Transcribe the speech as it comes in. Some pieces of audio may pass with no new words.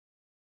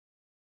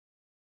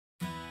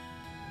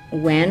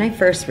When I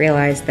first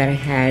realized that I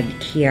had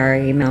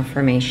Chiari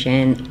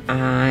malformation,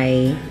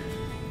 I,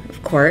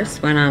 of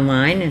course, went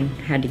online and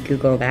had to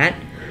Google that.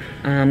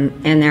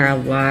 And there are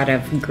a lot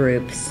of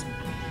groups,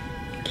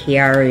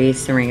 Chiari,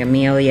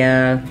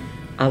 Syringamelia,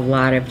 a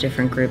lot of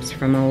different groups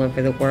from all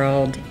over the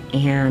world.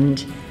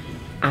 And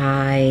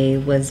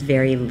I was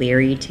very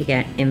leery to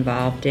get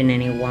involved in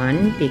any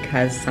one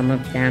because some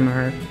of them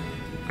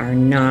are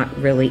not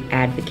really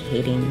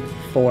advocating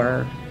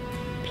for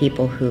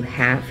people who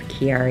have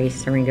Chiari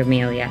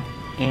Syringamelia.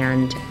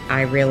 And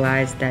I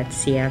realized that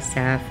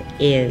CSF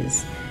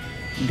is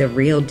the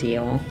real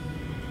deal.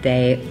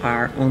 They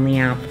are only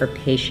out for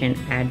patient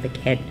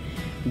advocate.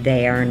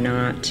 They are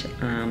not,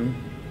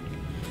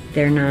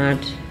 they're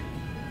not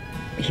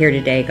here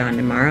today, gone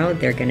tomorrow.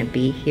 They're gonna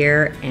be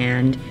here,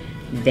 and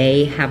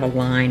they have a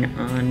line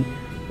on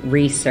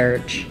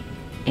research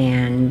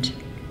and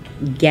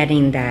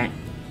getting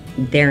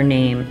their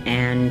name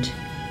and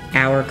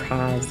our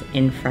cause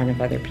in front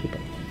of other people.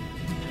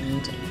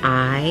 And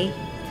I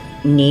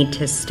need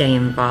to stay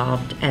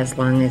involved as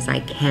long as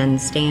I can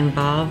stay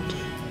involved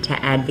to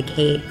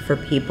advocate for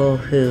people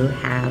who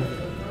have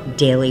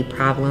daily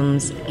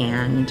problems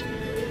and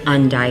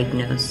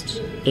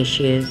undiagnosed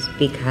issues,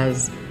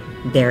 because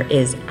there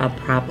is a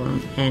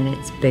problem and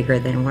it's bigger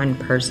than one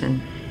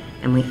person,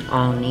 and we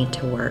all need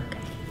to work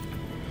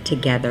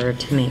together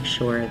to make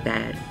sure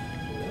that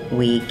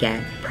we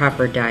get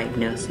proper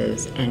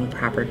diagnosis and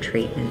proper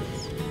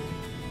treatments.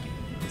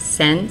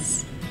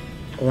 Since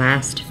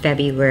last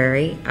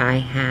February, I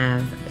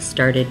have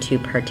started to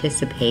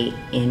participate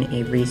in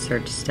a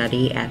research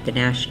study at the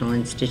National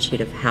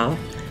Institute of Health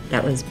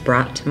that was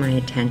brought to my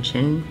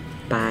attention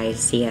by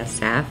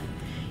CSF.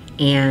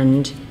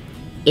 And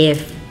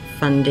if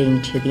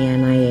funding to the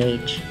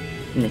NIH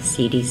and the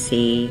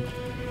CDC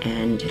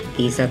and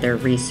these other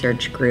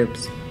research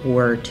groups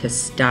were to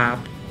stop,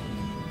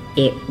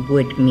 it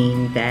would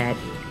mean that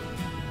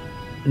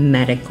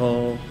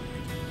medical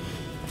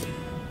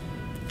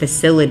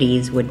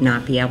facilities would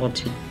not be able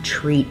to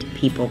treat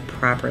people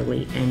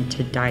properly and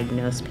to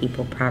diagnose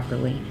people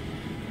properly.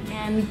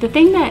 And the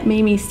thing that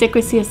made me stick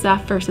with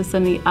CSF versus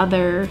some of the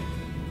other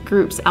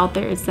groups out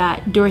there is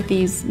that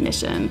Dorothy's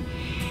mission.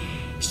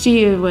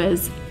 She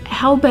was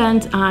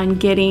hell-bent on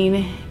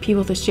getting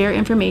people to share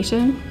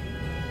information,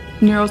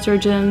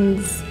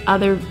 neurosurgeons,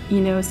 other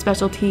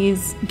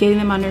specialties, getting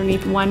them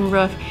underneath one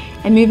roof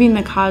and moving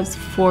the cause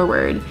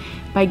forward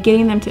by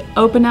getting them to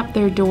open up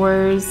their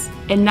doors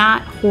and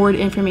not hoard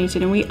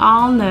information. And we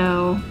all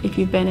know, if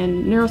you've been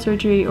in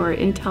neurosurgery or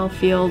intel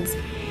fields,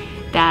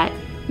 that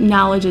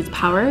knowledge is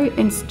power,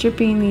 and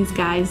stripping these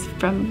guys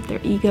from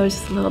their egos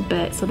just a little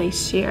bit so they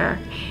share.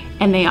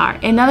 And they are.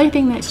 Another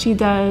thing that she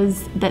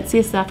does that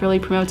CSF really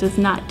promotes is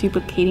not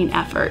duplicating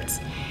efforts,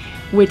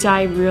 which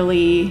I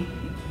really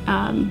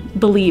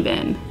believe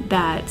in,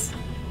 that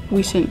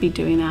we shouldn't be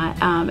doing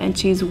that. And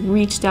she's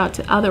reached out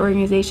to other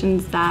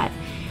organizations that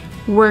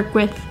work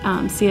with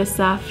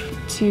CSF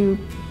to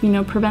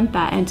prevent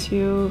that and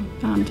to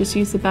just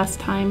use the best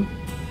time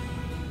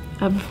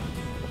of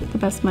the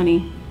best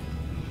money.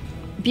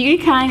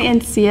 BeautyKind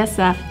and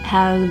CSF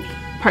have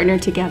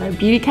partnered together.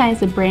 BeautyKind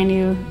is a brand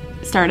new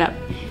startup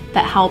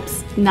that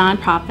helps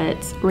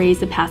nonprofits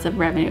raise a passive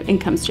revenue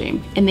income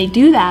stream. And they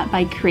do that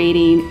by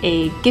creating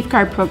a gift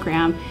card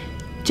program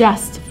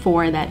just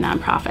for that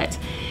nonprofit.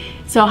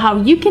 So how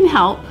you can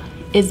help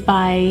is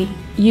by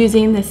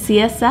using the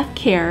CSF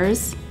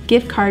Cares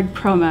gift card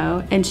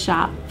promo and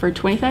shop for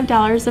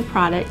 $25 of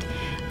product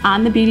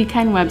on the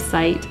BeautyKind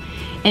website.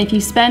 And if you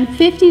spend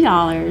 $50,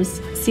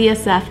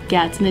 CSF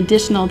gets an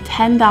additional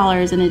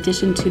 $10 in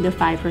addition to the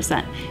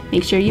 5%.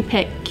 Make sure you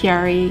pick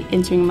Chiari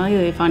and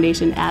Syringamelia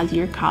Foundation as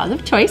your cause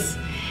of choice,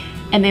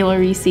 and they will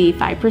receive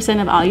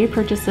 5% of all your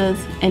purchases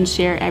and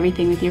share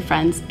everything with your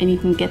friends. And you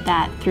can get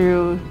that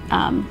through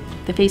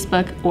the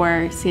Facebook,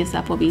 or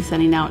CSF will be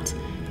sending out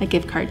a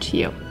gift card to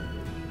you.